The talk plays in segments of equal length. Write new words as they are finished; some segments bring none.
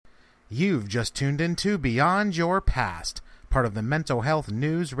You've just tuned into Beyond Your Past, part of the Mental Health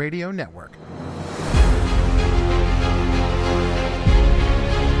News Radio Network.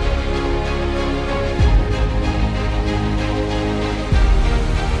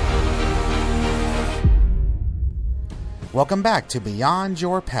 Welcome back to Beyond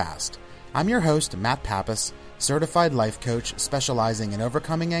Your Past. I'm your host, Matt Pappas, certified life coach specializing in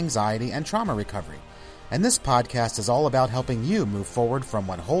overcoming anxiety and trauma recovery. And this podcast is all about helping you move forward from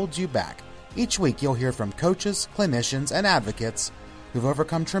what holds you back. Each week you'll hear from coaches, clinicians, and advocates who've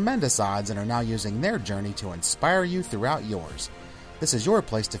overcome tremendous odds and are now using their journey to inspire you throughout yours. This is your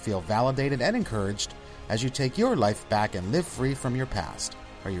place to feel validated and encouraged as you take your life back and live free from your past.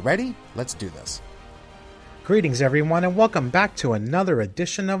 Are you ready? Let's do this. Greetings, everyone, and welcome back to another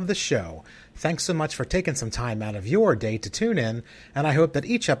edition of the show. Thanks so much for taking some time out of your day to tune in, and I hope that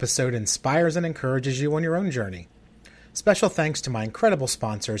each episode inspires and encourages you on your own journey. Special thanks to my incredible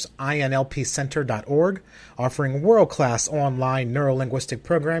sponsors, INLPcenter.org, offering world-class online neurolinguistic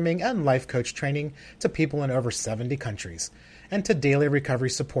programming and life coach training to people in over 70 countries, and to Daily Recovery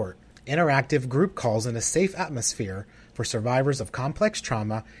Support, interactive group calls in a safe atmosphere for survivors of complex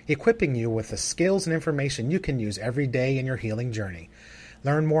trauma, equipping you with the skills and information you can use every day in your healing journey.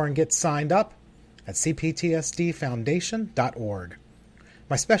 Learn more and get signed up at cptsdfoundation.org.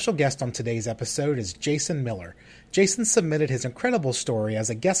 My special guest on today's episode is Jason Miller. Jason submitted his incredible story as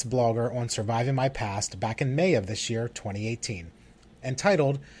a guest blogger on Surviving My Past back in May of this year, 2018.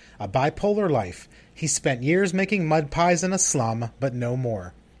 Entitled, A Bipolar Life, he spent years making mud pies in a slum, but no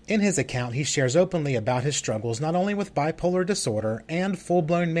more. In his account, he shares openly about his struggles not only with bipolar disorder and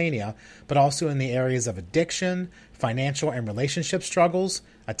full-blown mania, but also in the areas of addiction, financial and relationship struggles,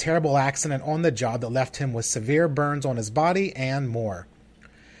 a terrible accident on the job that left him with severe burns on his body, and more.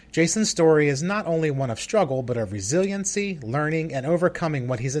 Jason's story is not only one of struggle, but of resiliency, learning, and overcoming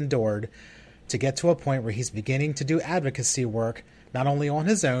what he's endured to get to a point where he's beginning to do advocacy work, not only on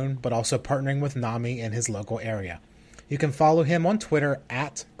his own, but also partnering with NAMI in his local area. You can follow him on Twitter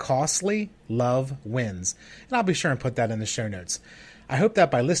at CostlyLoveWins, and I'll be sure and put that in the show notes. I hope that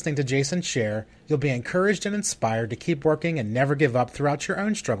by listening to Jason share, you'll be encouraged and inspired to keep working and never give up throughout your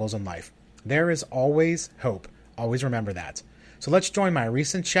own struggles in life. There is always hope. Always remember that. So let's join my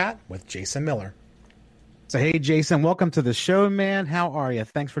recent chat with Jason Miller. So hey, Jason, welcome to the show, man. How are you?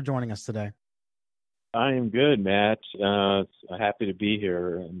 Thanks for joining us today. I am good, Matt. Happy to be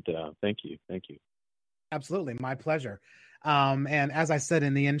here, and thank you. Absolutely. My pleasure. And as I said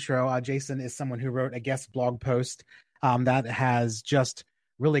in the intro, Jason is someone who wrote a guest blog post that has just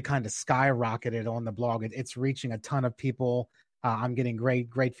really kind of skyrocketed on the blog. It's reaching a ton of people. I'm getting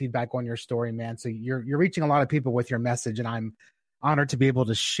great feedback on your story, man. So you're reaching a lot of people with your message, and I'm honored to be able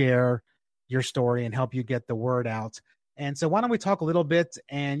to share your story and help you get the word out. And so why don't we talk a little bit,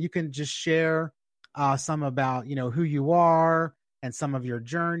 and you can just share some about, who you are, and some of your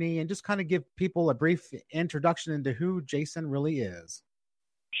journey, and just kind of give people a brief introduction into who Jason really is.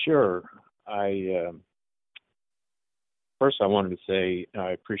 Sure. First I wanted to say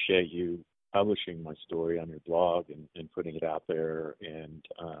I appreciate you publishing my story on your blog and putting it out there. And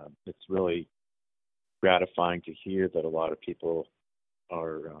it's really gratifying to hear that a lot of people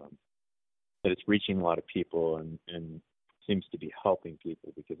are, that it's reaching a lot of people and seems to be helping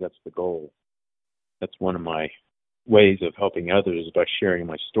people, because that's the goal. That's one of my ways of helping others by sharing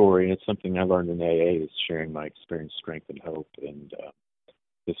my story, and it's something I learned in AA, is sharing my experience, strength, and hope. And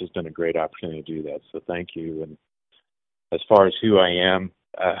this has been a great opportunity to do that. So thank you. And as far as who I am,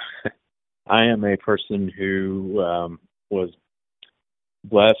 I am a person who was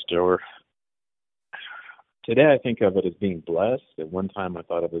blessed, or today I think of it as being blessed. At one time I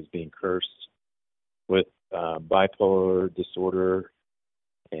thought of it as being cursed with bipolar disorder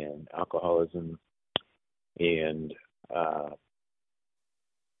and alcoholism and an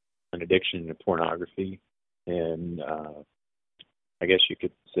addiction to pornography, and I guess you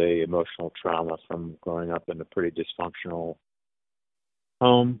could say emotional trauma from growing up in a pretty dysfunctional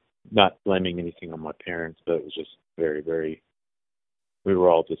home. Not blaming anything on my parents, but it was just very, very, we were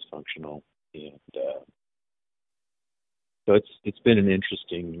all dysfunctional. And so it's been an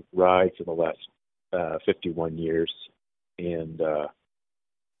interesting ride for the last 51 years. And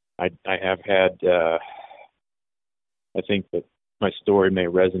I have had, I think that my story may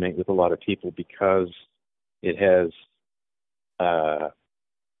resonate with a lot of people because it has,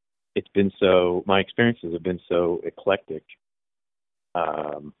 my experiences have been so eclectic.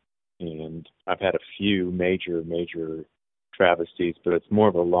 And I've had a few major travesties, but it's more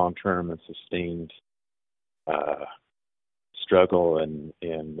of a long-term and sustained struggle and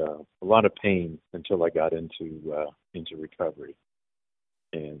a lot of pain until I got into recovery.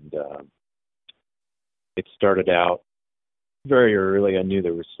 And it started out very early. I knew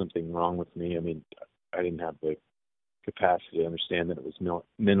there was something wrong with me. I mean, I didn't have the capacity to understand that it was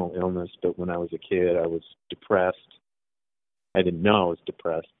mental illness, but when I was a kid, I was depressed. I didn't know I was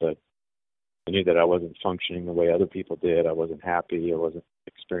depressed, but I knew that I wasn't functioning the way other people did. I wasn't happy. I wasn't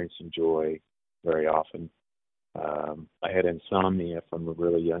experiencing joy very often. I had insomnia from a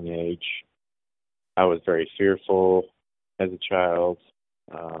really young age. I was very fearful as a child.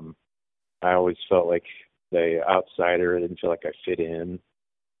 I always felt like the outsider. I didn't feel like I fit in.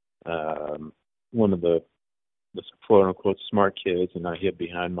 One of the quote-unquote smart kids, and I hid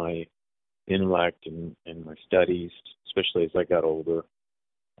behind my intellect and my studies, especially as I got older.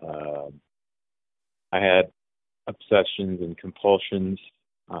 I had obsessions and compulsions.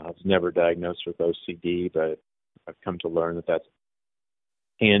 I was never diagnosed with OCD, but I've come to learn that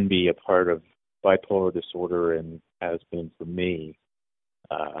can be a part of bipolar disorder and has been for me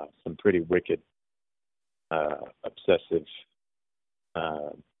some pretty wicked obsessive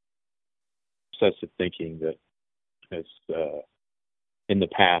thinking that has in the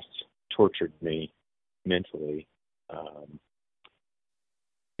past tortured me mentally,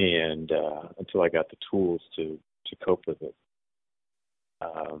 and until I got the tools to cope with it.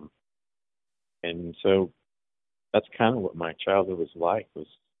 And so that's kind of what my childhood was like.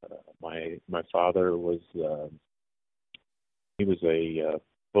 My father was he was a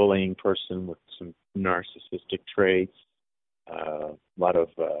bullying person with some narcissistic traits, a lot of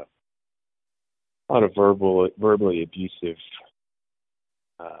verbally abusive,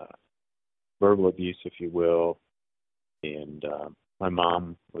 verbal abuse, if you will. And my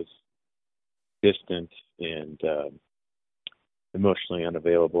mom was distant and emotionally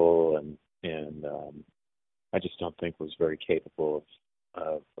unavailable, and I just don't think was very capable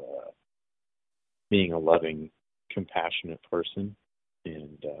of being a loving, compassionate person.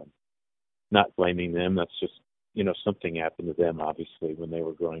 And not blaming them. That's just, something happened to them, obviously, when they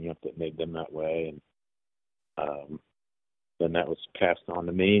were growing up that made them that way. And then that was passed on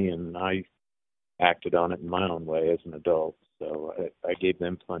to me, and I acted on it in my own way as an adult. So I gave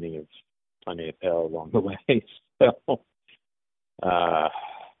them plenty of hell along the way. So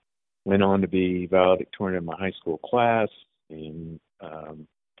went on to be valedictorian in my high school class, and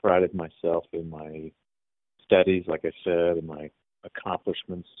prided myself in my studies, like I said, and my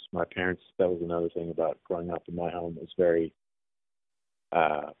accomplishments. My parents, that was another thing about growing up in my home, was very,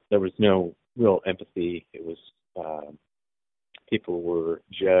 there was no real empathy. It was, people were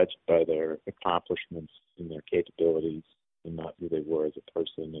judged by their accomplishments and their capabilities and not who they were as a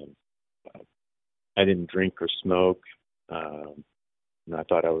person. And I didn't drink or smoke. And I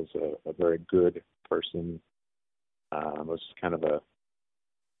thought I was a very good person. I was kind of a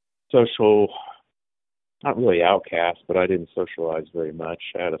social, not really outcast, but I didn't socialize very much.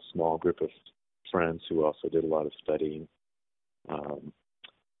 I had a small group of friends who also did a lot of studying.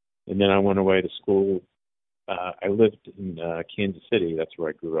 And then I went away to school. I lived in Kansas City. That's where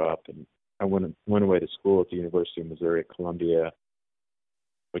I grew up. And I went away to school at the University of Missouri at Columbia,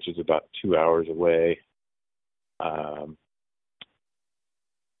 which is about 2 hours away.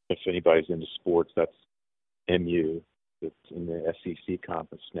 If anybody's into sports, that's MU. It's in the SEC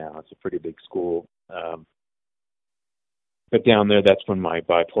conference now. It's a pretty big school. But down there, that's when my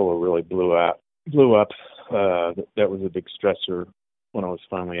bipolar really blew up. That was a big stressor when I was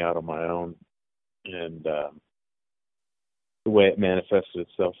finally out on my own. And the way it manifested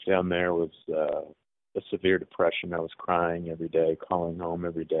itself down there was a severe depression. I was crying every day, calling home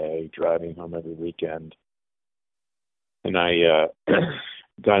every day, driving home every weekend. And I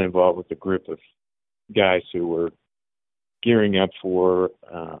got involved with a group of guys who were gearing up for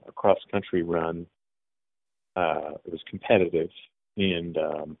a cross-country run. It was competitive, and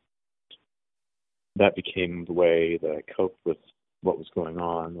that became the way that I coped with what was going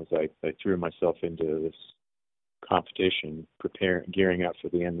on. Was I threw myself into this competition, gearing up for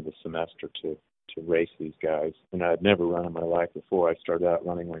the end of the semester to race these guys. And I had never run in my life before. I started out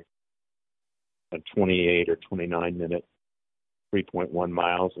running like a 28 or 29 minute 3.1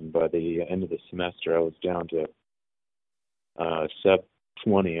 miles, and by the end of the semester, I was down to sub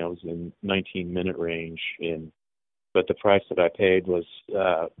 20. I was in 19-minute range, but the price that I paid was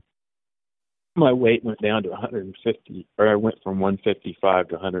my weight went down to 150, or I went from 155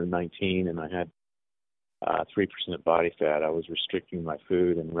 to 119, and I had 3% body fat. I was restricting my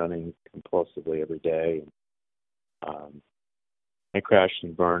food and running compulsively every day. I crashed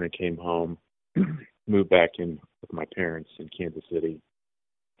and burned and came home, moved back in with my parents in Kansas City.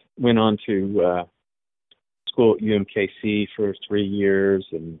 Went on to school at UMKC for 3 years,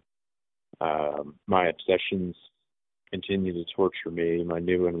 and my obsessions continue to torture me. My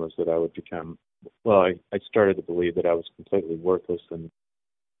new one was that I would become, I started to believe that I was completely worthless and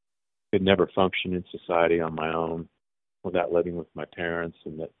could never function in society on my own without living with my parents,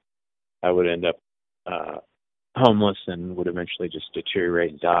 and that I would end up homeless and would eventually just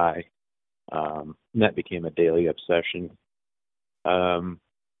deteriorate and die. And that became a daily obsession.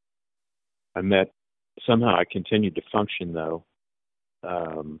 Somehow I continued to function though.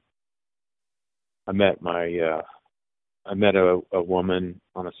 I met a woman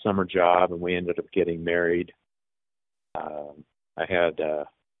on a summer job, and we ended up getting married.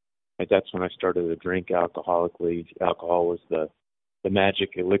 That's when I started to drink alcoholically. Alcohol was the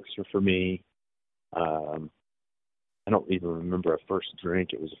magic elixir for me. I don't even remember a first drink.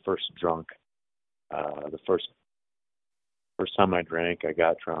 It was a first drunk. The first time I drank, I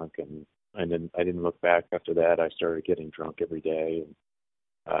got drunk, and I didn't look back after that. I started getting drunk every day, and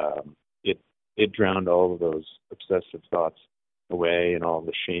it drowned all of those obsessive thoughts away, and all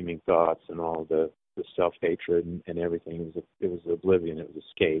the shaming thoughts, and all the self-hatred and everything. It was oblivion. It was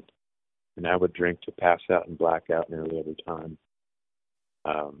escape. And I would drink to pass out and black out nearly every time.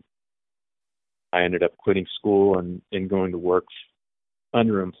 I ended up quitting school and going to work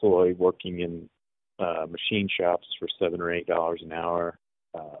underemployed, working in machine shops for $7 or $8 an hour,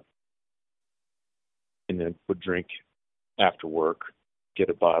 and then would drink after work, get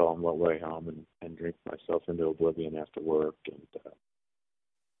a bottle on the way home, and drink myself into oblivion after work. And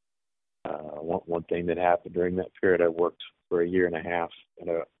one thing that happened during that period, I worked for a year and a half at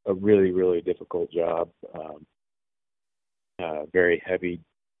a really, really difficult job, very heavy,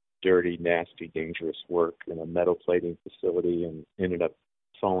 dirty, nasty, dangerous work in a metal plating facility, and ended up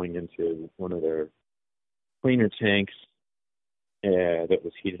falling into one of their cleaner tanks that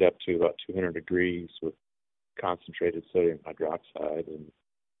was heated up to about 200 degrees with concentrated sodium hydroxide, and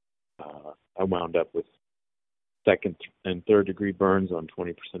I wound up with second and third degree burns on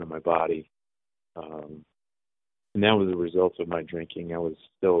 20% of my body. And that was a result of my drinking. I was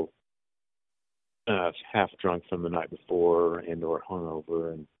still half drunk from the night before and or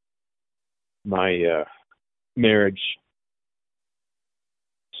hungover, and my marriage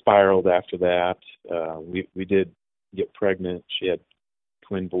spiraled after that. We did get pregnant. She had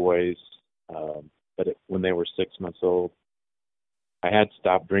twin boys, but when they were 6 months old, I had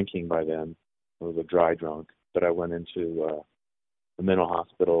stopped drinking by then. I was a dry drunk, but I went into the mental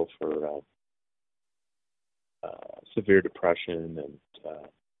hospital for severe depression, and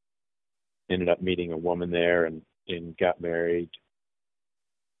ended up meeting a woman there and got married.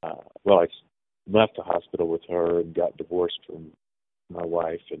 I left the hospital with her and got divorced from my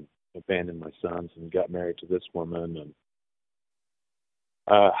wife and abandoned my sons and got married to this woman,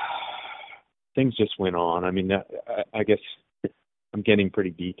 and things just went on. I mean, I guess I'm getting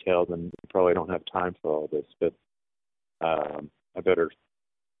pretty detailed and probably don't have time for all this, but I better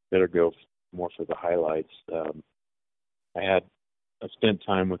go more for the highlights. I spent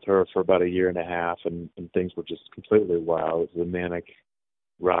time with her for about a year and a half, and things were just completely wild. It was a manic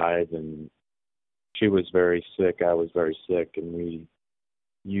ride, and she was very sick. I was very sick, and we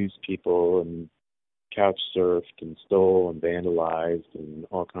used people and couch surfed and stole and vandalized and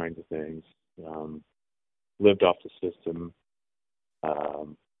all kinds of things. Lived off the system,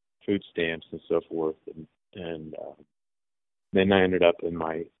 food stamps and so forth, and then I ended up in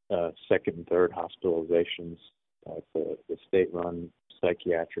my second and third hospitalizations at the state-run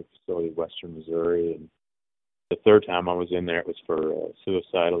psychiatric facility, Western Missouri. And the third time I was in there, it was for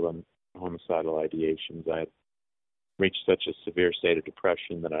suicidal and homicidal ideations. I had reached such a severe state of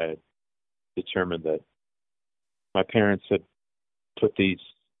depression that I had determined that my parents had put this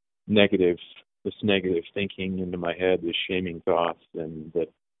negative thinking into my head, these shaming thoughts, and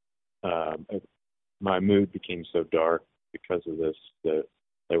that my mood became so dark because of this that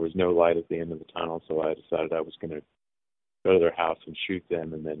there was no light at the end of the tunnel. So I decided I was going to go to their house and shoot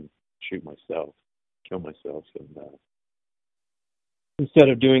them, and then kill myself. And instead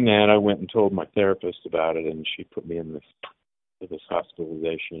of doing that, I went and told my therapist about it, and she put me in this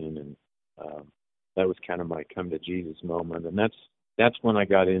hospitalization, and that was kind of my come to Jesus moment. And that's when I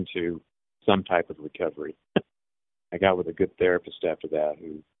got into some type of recovery. I got with a good therapist after that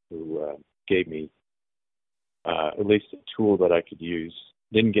who gave me at least a tool that I could use.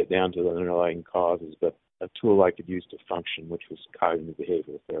 Didn't get down to the underlying causes, but a tool I could use to function, which was cognitive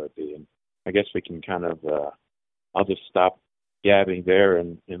behavioral therapy. And I guess we can kind of, I'll just stop gabbing there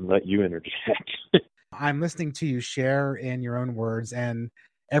and let you interject. I'm listening to you share in your own words and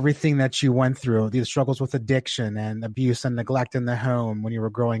everything that you went through, these struggles with addiction and abuse and neglect in the home when you were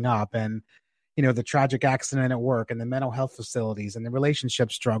growing up. And the tragic accident at work and the mental health facilities and the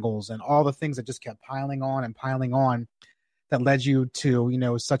relationship struggles and all the things that just kept piling on and piling on that led you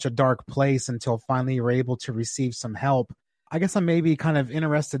to, such a dark place until finally you were able to receive some help. I guess I'm maybe kind of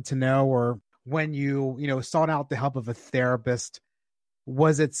interested to know, or when you, sought out the help of a therapist,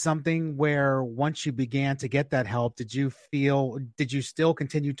 was it something where once you began to get that help, did you still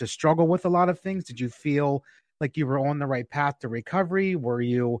continue to struggle with a lot of things? Did you feel like you were on the right path to recovery? Were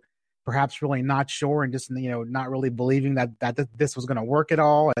you perhaps really not sure and just, not really believing that this was going to work at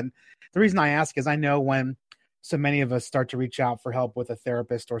all? And the reason I ask is I know when so many of us start to reach out for help with a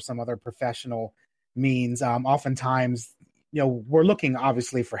therapist or some other professional means, oftentimes, we're looking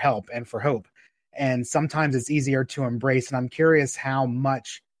obviously for help and for hope. And sometimes it's easier to embrace. And I'm curious how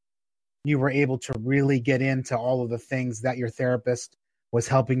much you were able to really get into all of the things that your therapist was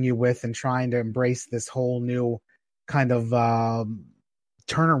helping you with and trying to embrace this whole new kind of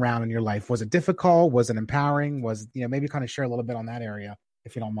turnaround in your life. Was it difficult? Was it empowering? Maybe kind of share a little bit on that area,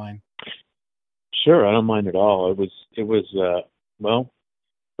 if you don't mind. Sure, I don't mind at all. It was well,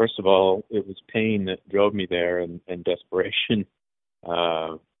 first of all, it was pain that drove me there and desperation.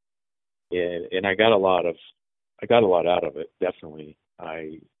 And I got a lot out of it. Definitely,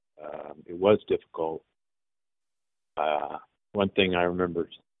 it was difficult. One thing I remember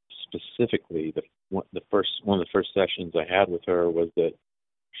specifically, one of the first sessions I had with her was that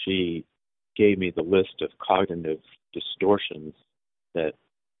she gave me the list of cognitive distortions that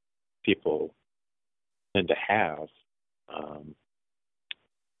people tend to have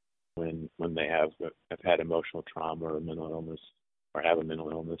when they have had emotional trauma or mental illness or have a mental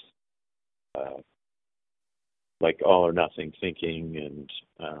illness. Like all or nothing thinking and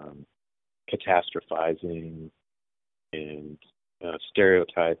catastrophizing and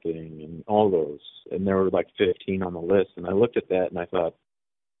stereotyping and all those. And there were like 15 on the list. And I looked at that and I thought,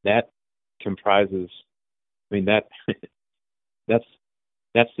 that comprises, that's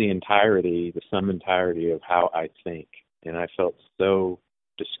the sum entirety of how I think. And I felt so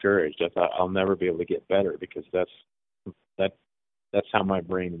discouraged. I thought I'll never be able to get better because that's how my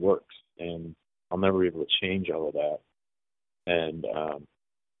brain works. And I'll never be able to change all of that. And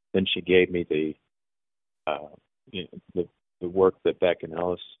then she gave me the work that Beck and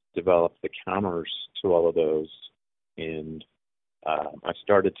Ellis developed, the counters to all of those. And I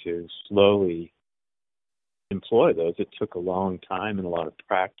started to slowly employ those. It took a long time and a lot of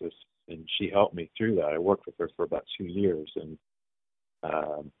practice, and she helped me through that. I worked with her for about 2 years, and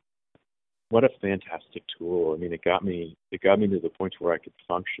what a fantastic tool. It got me to the point where I could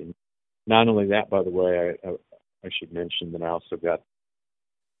function. Not only that, by the way, I should mention that I also got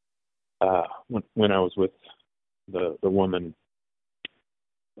when I was with the woman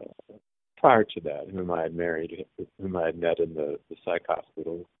prior to that, whom I had married, whom I had met in the psych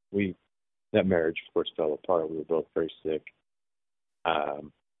hospital. That marriage, of course, fell apart. We were both very sick,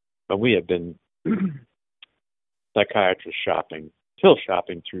 but we had been pill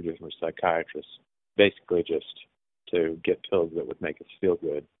shopping through different psychiatrists, basically just to get pills that would make us feel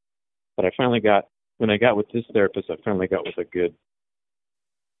good. But when I got with this therapist, I finally got with a good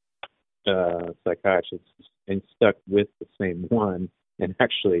psychiatrist and stuck with the same one and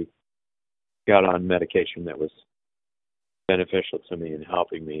actually got on medication that was beneficial to me and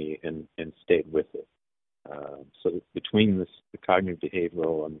helping me and stayed with it. So between the cognitive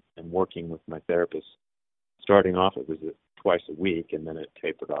behavioral and working with my therapist, starting off it was twice a week, and then it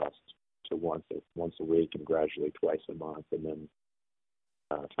tapered off to once a week and gradually twice a month. And then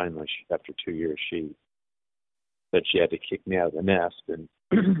finally, after 2 years, she said she had to kick me out of the nest and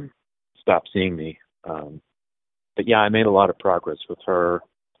stop seeing me. But yeah, I made a lot of progress with her.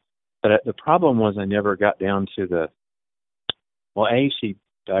 But the problem was I never got down to she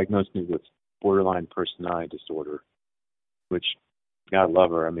diagnosed me with borderline personality disorder, which, God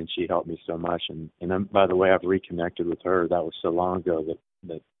love her. She helped me so much. And by the way, I've reconnected with her. That was so long ago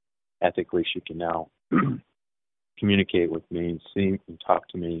that ethically she can now communicate with me and see and talk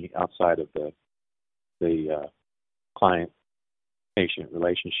to me outside of the client-patient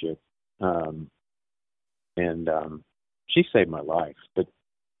relationship. And she saved my life. But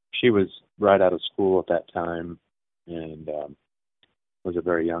she was right out of school at that time and was a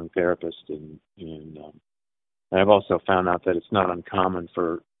very young therapist. And I've also found out that it's not uncommon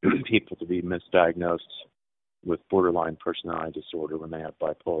for people to be misdiagnosed with borderline personality disorder when they have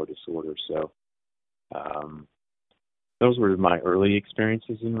bipolar disorder. So those were my early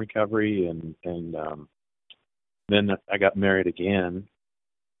experiences in recovery. And then I got married again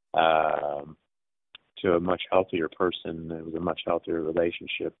to a much healthier person. It was a much healthier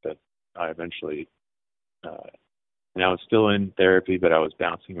relationship that I eventually And I was still in therapy, but I was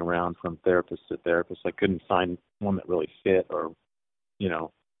bouncing around from therapist to therapist. I couldn't find one that really fit, or, you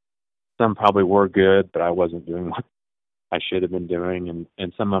know, some probably were good, but I wasn't doing what I should have been doing.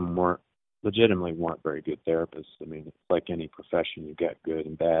 And some of them legitimately weren't very good therapists. I mean, it's like any profession, you got good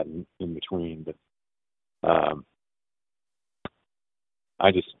and bad in between. But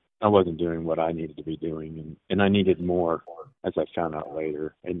I wasn't doing what I needed to be doing, and I needed more, as I found out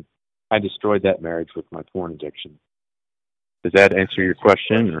later. And I destroyed that marriage with my porn addiction. Does that answer your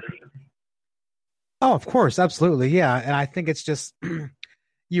question? Or? Oh, of course, absolutely, yeah. And I think it's just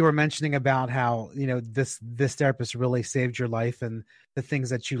you were mentioning about how, you know, this therapist really saved your life, and the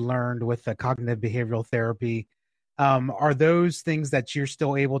things that you learned with the cognitive behavioral therapy. Are those things that you're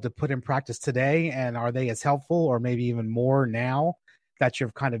still able to put in practice today, and are they as helpful, or maybe even more now that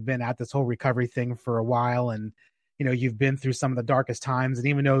you've kind of been at this whole recovery thing for a while, and you know you've been through some of the darkest times, and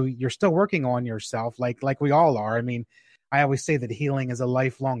even though you're still working on yourself, like we all are. I mean, I always say that healing is a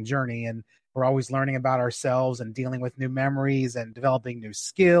lifelong journey, and we're always learning about ourselves and dealing with new memories and developing new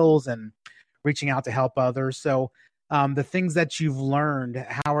skills and reaching out to help others. So the things that you've learned,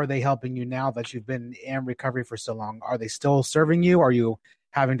 how are they helping you now that you've been in recovery for so long? Are they still serving you? Are you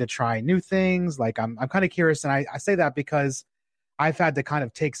having to try new things? Like, I'm kind of curious. And I say that because I've had to kind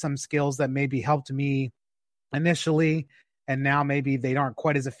of take some skills that maybe helped me initially, and now maybe they aren't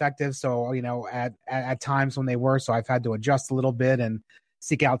quite as effective. So, you know, at times when they were, so I've had to adjust a little bit and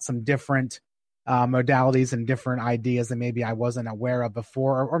seek out some different modalities and different ideas that maybe I wasn't aware of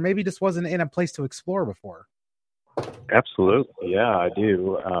before, or maybe just wasn't in a place to explore before. Absolutely. Yeah, I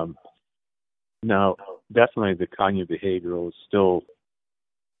do. No, definitely the cognitive behavioral is still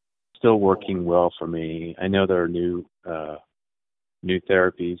working well for me. I know there are new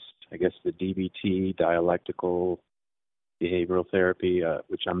therapies. I guess the DBT, dialectical behavioral therapy,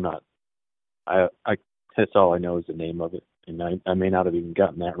 which I'm not. I that's all I know is the name of it, and I may not have even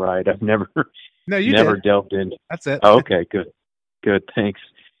gotten that right. I've never delved in. That's it. Oh, okay, good, thanks.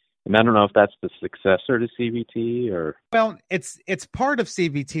 And I don't know if that's the successor to CBT or. Well, it's part of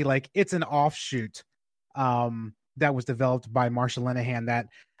CBT. Like, it's an offshoot that was developed by Marsha Linehan. That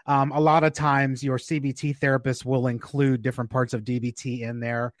a lot of times your CBT therapist will include different parts of DBT in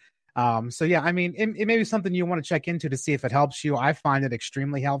there. So yeah, I mean, it may be something you want to check into to see if it helps you. I find it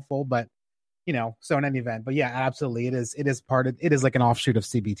extremely helpful, but you know, so in any event, but yeah, absolutely, it is like an offshoot of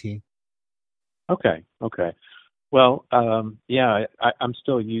CBT. Okay. Well, yeah, I'm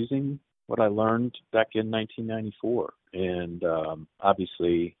still using what I learned back in 1994, and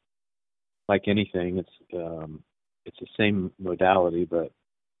obviously, like anything, it's the same modality, but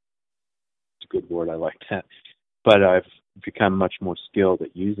it's a good word. I like that. But I've become much more skilled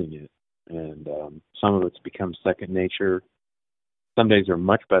at using it, and some of it's become second nature. Some days are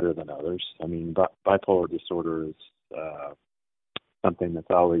much better than others. I mean, bipolar disorder is something that's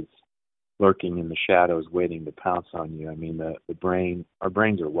always lurking in the shadows, waiting to pounce on you. I mean, our brains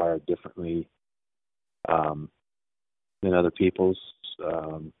are wired differently than other people's,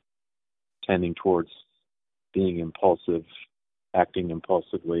 tending towards being impulsive, acting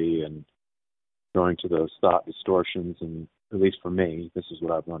impulsively, and going to those thought distortions. And at least for me, this is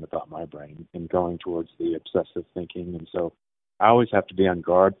what I've learned about my brain, and going towards the obsessive thinking. And so I always have to be on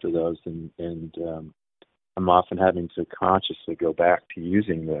guard for those, and I'm often having to consciously go back to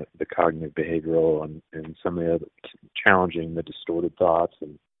using the cognitive behavioral and some of the other, challenging the distorted thoughts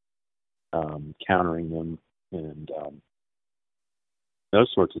and countering them, and those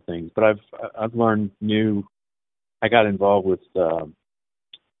sorts of things. But I've learned new. I got involved with.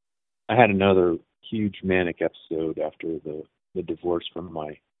 I had another huge manic episode after the divorce from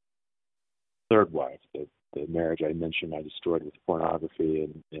my third wife. The marriage I mentioned I destroyed with pornography,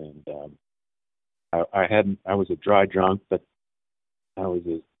 and I was a dry drunk, but I was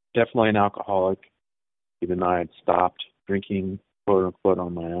definitely an alcoholic. Even though I had stopped drinking, quote unquote,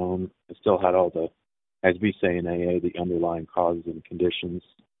 on my own, I still had all the, as we say in AA, the underlying causes and conditions.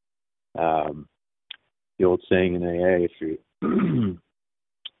 The old saying in AA,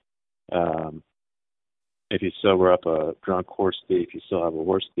 if you sober up a drunk horse thief, you still have a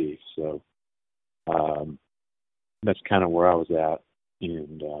horse thief. So that's kind of where I was at.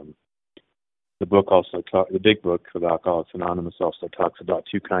 And the big book of Alcoholics Anonymous also talks about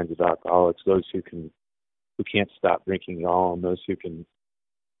two kinds of alcoholics: those who can't stop drinking at all, and those who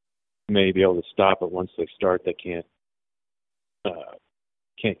may be able to stop, but once they start, they can't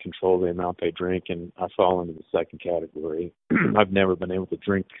control the amount they drink. And I fall into the second category. I've never been able to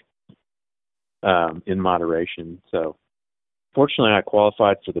drink in moderation. So fortunately, I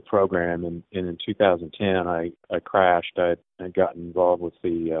qualified for the program, and in 2010, I crashed. I got involved with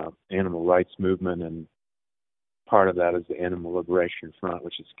the animal rights movement and part of that is the Animal Liberation Front,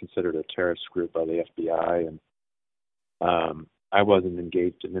 which is considered a terrorist group by the FBI. And I wasn't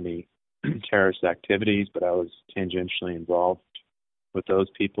engaged in any terrorist activities, but I was tangentially involved with those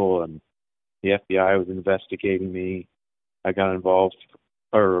people, and the FBI was investigating me. I got involved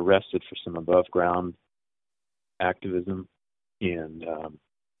or arrested for some above ground activism, and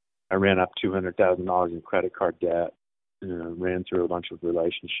I ran up $200,000 in credit card debt, ran through a bunch of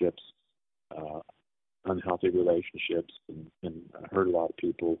relationships, unhealthy relationships, and hurt a lot of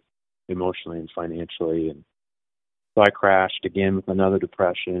people emotionally and financially. And so I crashed again with another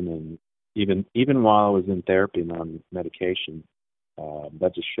depression, and even while I was in therapy and on medication,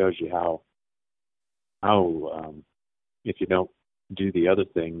 that just shows you how if you don't do the other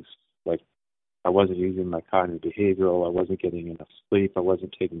things, like I wasn't using my cognitive behavioral, I wasn't getting enough sleep, I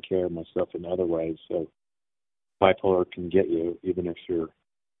wasn't taking care of myself in other ways. So bipolar can get you, even if you're,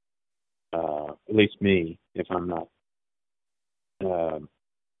 at least me, if I'm not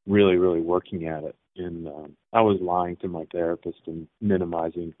really, really working at it. And I was lying to my therapist and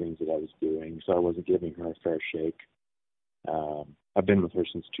minimizing things that I was doing, so I wasn't giving her a fair shake. I've been with her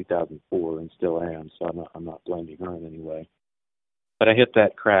since 2004 and still am, so I'm not blaming her in any way. But I hit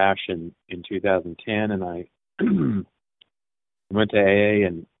that crash in 2010, and I went to AA,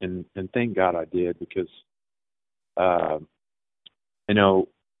 and thank God I did, because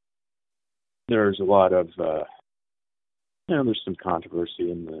there's a lot of there's some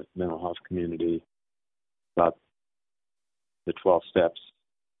controversy in the mental health community about the 12 steps.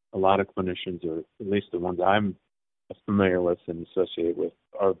 A lot of clinicians, or at least the ones I'm familiar with and associated with,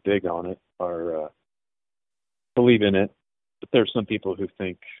 are big on it, are believe in it. But there's some people who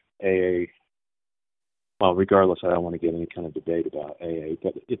think AA, well, regardless, I don't want to get any kind of debate about AA,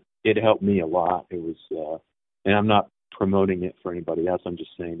 but it helped me a lot. It was, and I'm not promoting it for anybody else. I'm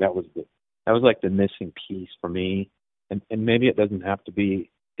just saying that was like the missing piece for me. And maybe it didn't have to be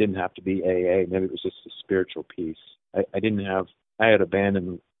AA. Maybe it was just a spiritual piece. I had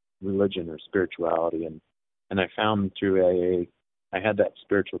abandoned religion or spirituality, and I found through AA, I had that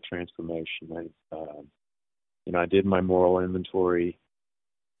spiritual transformation. I did my moral inventory,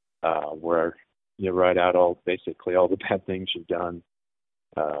 where you write out basically all the bad things you've done,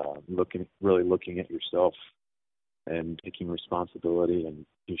 looking at yourself and taking responsibility, and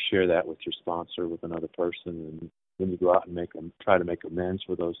you share that with your sponsor, with another person, and then you go out and try to make amends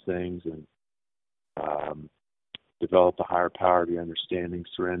for those things, and develop a higher power to your understanding,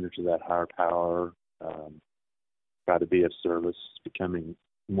 surrender to that higher power, try to be of service, becoming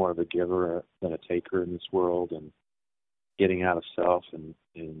more of a giver than a taker in this world, and getting out of self, and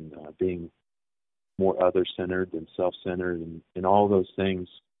being more other-centered than self-centered, and all those things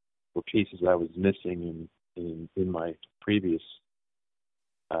were pieces I was missing in my previous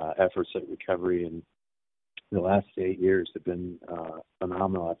efforts at recovery. And the last 8 years have been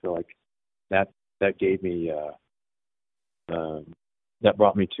phenomenal. I feel like that gave me that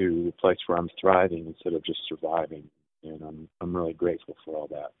brought me to a place where I'm thriving instead of just surviving, and I'm really grateful for all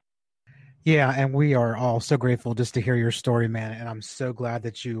that. Yeah, and we are all so grateful just to hear your story, man. And I'm so glad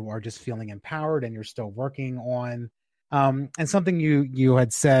that you are just feeling empowered and you're still working on. And something you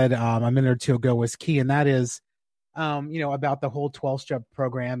had said a minute or two ago was key, and that is, about the whole 12-step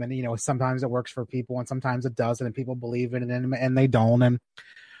program. And, sometimes it works for people and sometimes it doesn't, and people believe in it and they don't. And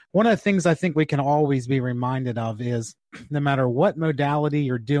one of the things I think we can always be reminded of is no matter what modality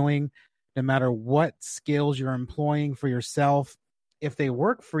you're doing, no matter what skills you're employing for yourself, if they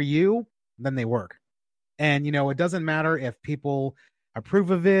work for you, then they work. And, it doesn't matter if people approve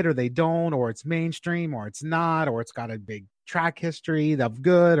of it or they don't, or it's mainstream or it's not, or it's got a big track history of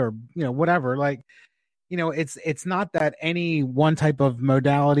good, or, whatever. Like, it's not that any one type of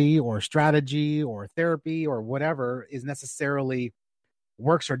modality or strategy or therapy or whatever is necessarily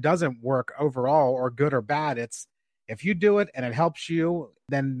works or doesn't work overall, or good or bad. It's if you do it and it helps you,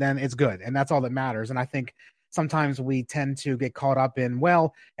 then it's good. And that's all that matters. And I think sometimes we tend to get caught up in,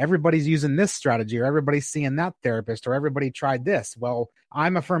 well, everybody's using this strategy, or everybody's seeing that therapist, or everybody tried this. Well,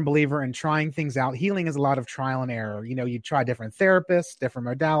 I'm a firm believer in trying things out. Healing is a lot of trial and error. You try different therapists, different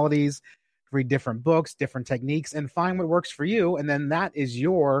modalities, read different books, different techniques, and find what works for you. And then that is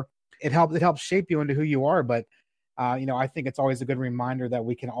it helps shape you into who you are. But, I think it's always a good reminder that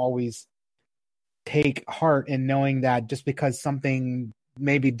we can always take heart in knowing that just because something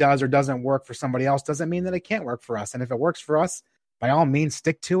maybe does or doesn't work for somebody else doesn't mean that it can't work for us. And if it works for us, by all means,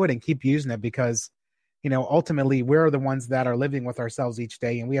 stick to it and keep using it, because, ultimately we're the ones that are living with ourselves each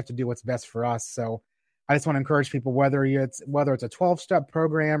day, and we have to do what's best for us. So I just want to encourage people, whether it's a 12-step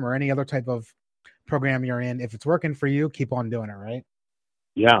program or any other type of program you're in, if it's working for you, keep on doing it, right?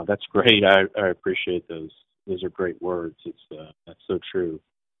 Yeah, that's great. I appreciate those those are great words. That's so true.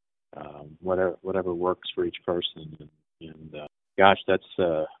 Whatever works for each person, and gosh,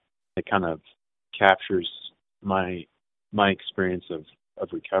 it kind of captures my experience of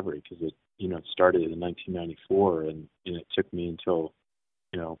recovery, because it started in 1994, and it took me until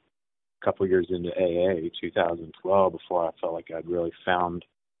a couple years into AA, 2012, before I felt like I'd really found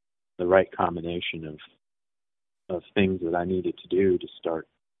the right combination of things that I needed to do to start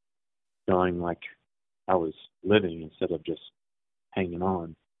feeling like I was living instead of just hanging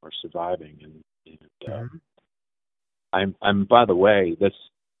on or surviving. Mm-hmm. I'm by the way, this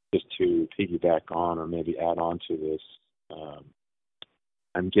just to piggyback on or maybe add on to this,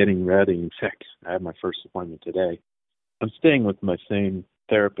 I'm getting ready. In fact, I have my first appointment today. I'm staying with my same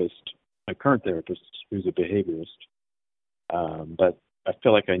therapist, my current therapist, who's a behaviorist. But I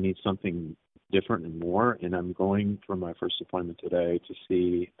feel like I need something different and more, and I'm going for my first appointment today to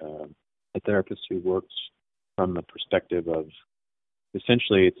see a therapist who works from the perspective of,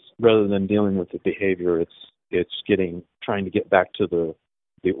 essentially, it's rather than dealing with the behavior, it's trying to get back to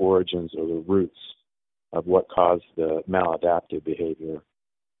the origins or the roots of what caused the maladaptive behavior.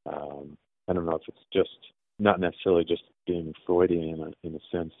 I don't know if it's just not necessarily just being Freudian in a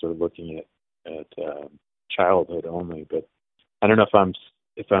sense, or looking at childhood only, but I don't know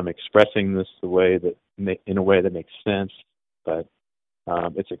if I'm expressing this in a way that makes sense, but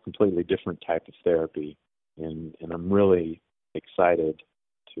it's a completely different type of therapy, and I'm really excited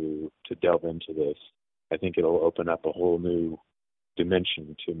to delve into this. I think it'll open up a whole new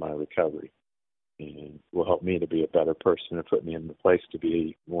dimension to my recovery, and will help me to be a better person and put me in the place to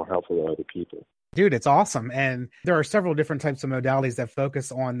be more helpful to other people. Dude, it's awesome. And there are several different types of modalities that focus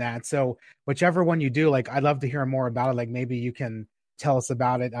on that. So whichever one you do, like, I'd love to hear more about it. Like, maybe you can tell us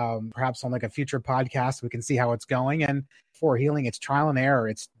about it, perhaps on like a future podcast. We can see how it's going. And for healing, it's trial and error.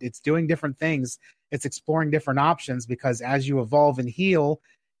 It's doing different things. It's exploring different options, because as you evolve and heal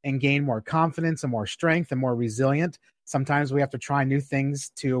and gain more confidence and more strength and more resilient, sometimes we have to try new things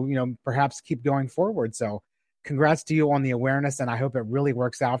to, perhaps keep going forward. So congrats to you on the awareness. And I hope it really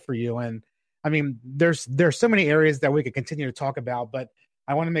works out for you. And I mean, there's so many areas that we could continue to talk about, but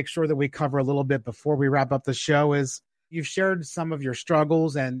I want to make sure that we cover a little bit before we wrap up the show. Is you've shared some of your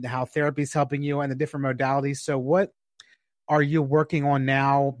struggles and how therapy is helping you and the different modalities. So what are you working on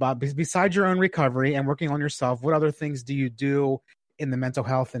now, besides your own recovery and working on yourself? What other things do you do in the mental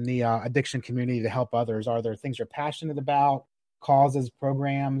health and the addiction community to help others? Are there things you're passionate about, causes,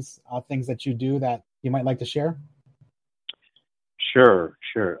 programs, things that you do that you might like to share? Sure.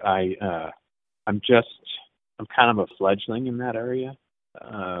 I'm kind of a fledgling in that area.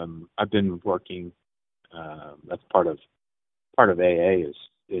 I've been working. That's part of AA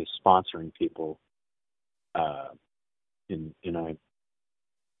is sponsoring people, and I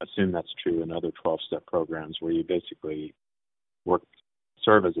assume that's true in other 12-step programs, where you basically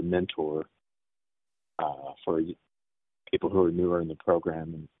serve as a mentor for people who are newer in the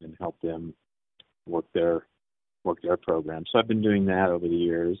program, and help them work their program. So I've been doing that over the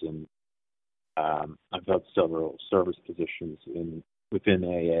years, and I've held several service positions within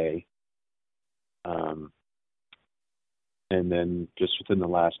AA. And then just within the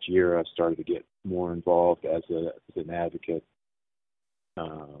last year, I've started to get more involved as an advocate,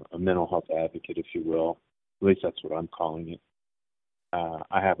 a mental health advocate, if you will. At least that's what I'm calling it.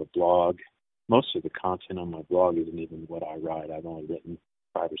 I have a blog. Most of the content on my blog isn't even what I write. I've only written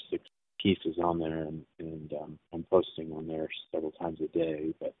 5 or 6 pieces on there, and I'm posting on there several times a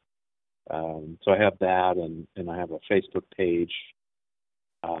day. But so I have that, and I have a Facebook page.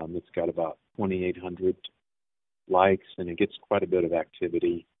 It's got about 2,800 likes, and it gets quite a bit of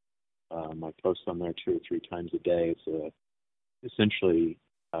activity. I post on there 2 or 3 times a day. It's essentially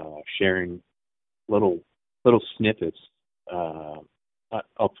sharing little snippets.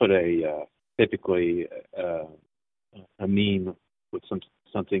 I'll put typically a meme with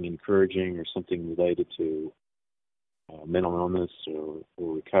something encouraging or something related to mental illness or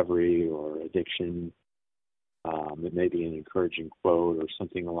recovery or addiction. It may be an encouraging quote or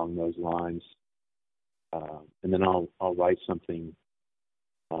something along those lines. And then I'll write something,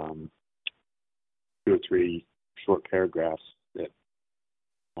 2 or 3 short paragraphs that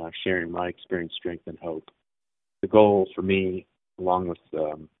sharing my experience, strength, and hope. The goal for me, along with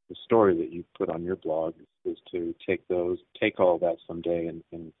the story that you put on your blog, is to take all that someday,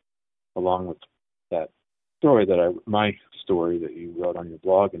 and along with that story my story that you wrote on your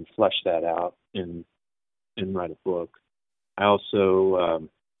blog, and flesh that out and write a book. I also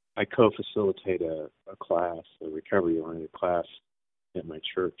I co-facilitate a class, a recovery-oriented class at my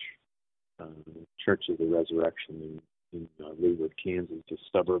church, Church of the Resurrection in Leawood, Kansas, a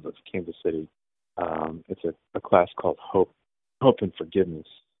suburb of Kansas City. It's a class called Hope and Forgiveness,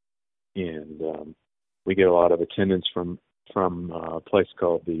 and we get a lot of attendance from a place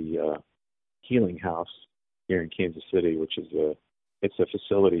called the Healing House here in Kansas City, which is it's a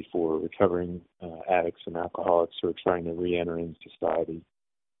facility for recovering addicts and alcoholics who are trying to re-enter in society.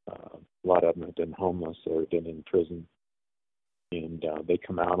 A lot of them have been homeless or been in prison, and they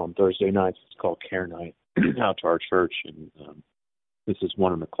come out on Thursday nights. It's called Care Night out to our church, and this is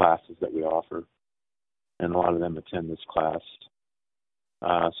one of the classes that we offer, and a lot of them attend this class.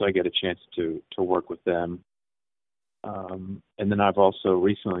 So I get a chance to work with them. And then I've also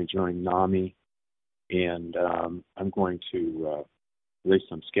recently joined NAMI, and I'm going to, at least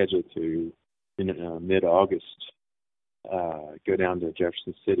I'm scheduled to, in mid-August, go down to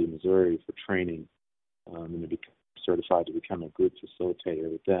Jefferson City, Missouri for training. I'm going to be certified to become a group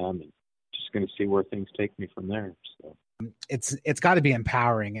facilitator with them, and just going to see where things take me from there. So it's got to be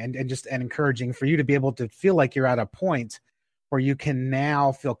empowering and encouraging for you to be able to feel like you're at a point where you can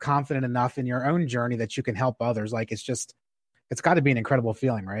now feel confident enough in your own journey that you can help others. Like it's got to be an incredible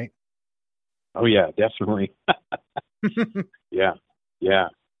feeling, right? Oh yeah, definitely. Yeah.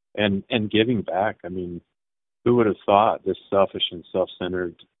 And giving back. I mean, who would have thought this selfish and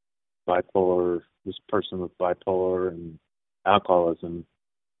self-centered this person with bipolar and alcoholism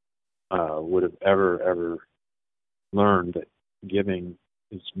would have ever learned that giving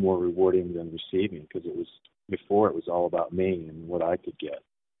is more rewarding than receiving, because before it was all about me and what I could get.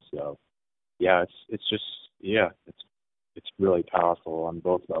 So yeah, it's really powerful on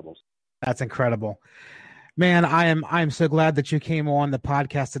both levels. That's incredible. Man, I am so glad that you came on the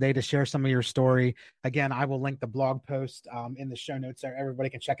podcast today to share some of your story. Again, I will link the blog post in the show notes there. Everybody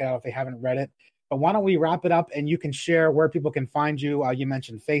can check it out if they haven't read it. But why don't we wrap it up, and you can share where people can find you. You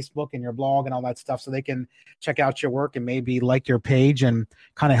mentioned Facebook and your blog and all that stuff, so they can check out your work and maybe like your page and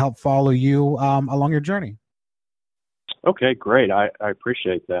kind of help follow you along your journey. Okay, great. I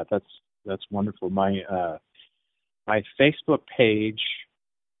appreciate that. That's wonderful. My Facebook page,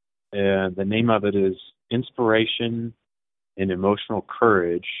 the name of it is Inspiration and Emotional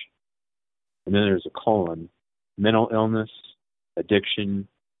Courage, and then there's a colon, mental illness, addiction,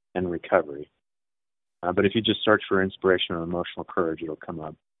 and recovery. But if you just search for Inspiration and Emotional Courage, it'll come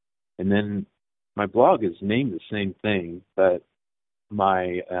up. And then my blog is named the same thing, but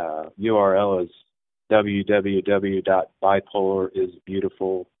my URL is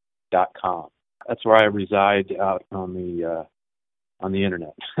www.bipolarisbeautiful.com. That's where I reside out on the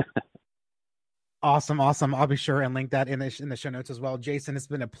internet. Awesome. I'll be sure and link that in the show notes as well. Jason, it's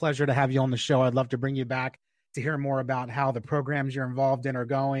been a pleasure to have you on the show. I'd love to bring you back to hear more about how the programs you're involved in are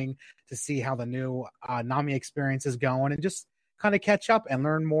going, to see how the new NAMI experience is going, and just kind of catch up and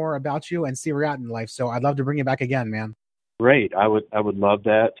learn more about you and see where you're at in life. So I'd love to bring you back again, man. Great. I would love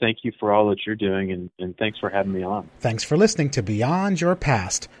that. Thank you for all that you're doing, and thanks for having me on. Thanks for listening to Beyond Your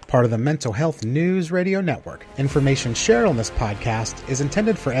Past, part of the Mental Health News Radio Network. Information shared on this podcast is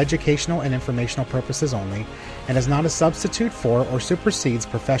intended for educational and informational purposes only, and is not a substitute for or supersedes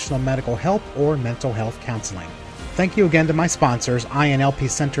professional medical help or mental health counseling. Thank you again to my sponsors,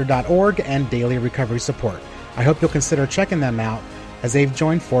 INLPcenter.org and Daily Recovery Support. I hope you'll consider checking them out, as they've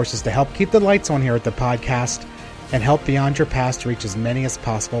joined forces to help keep the lights on here at the podcast and help Beyond Your Past reach as many as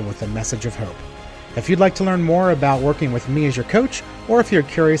possible with a message of hope. If you'd like to learn more about working with me as your coach, or if you're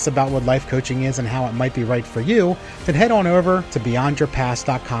curious about what life coaching is and how it might be right for you, then head on over to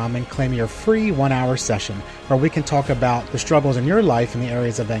beyondyourpast.com and claim your free 1-hour session where we can talk about the struggles in your life in the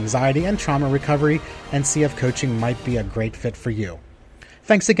areas of anxiety and trauma recovery and see if coaching might be a great fit for you.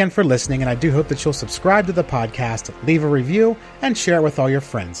 Thanks again for listening, and I do hope that you'll subscribe to the podcast, leave a review, and share it with all your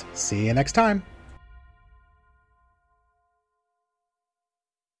friends. See you next time.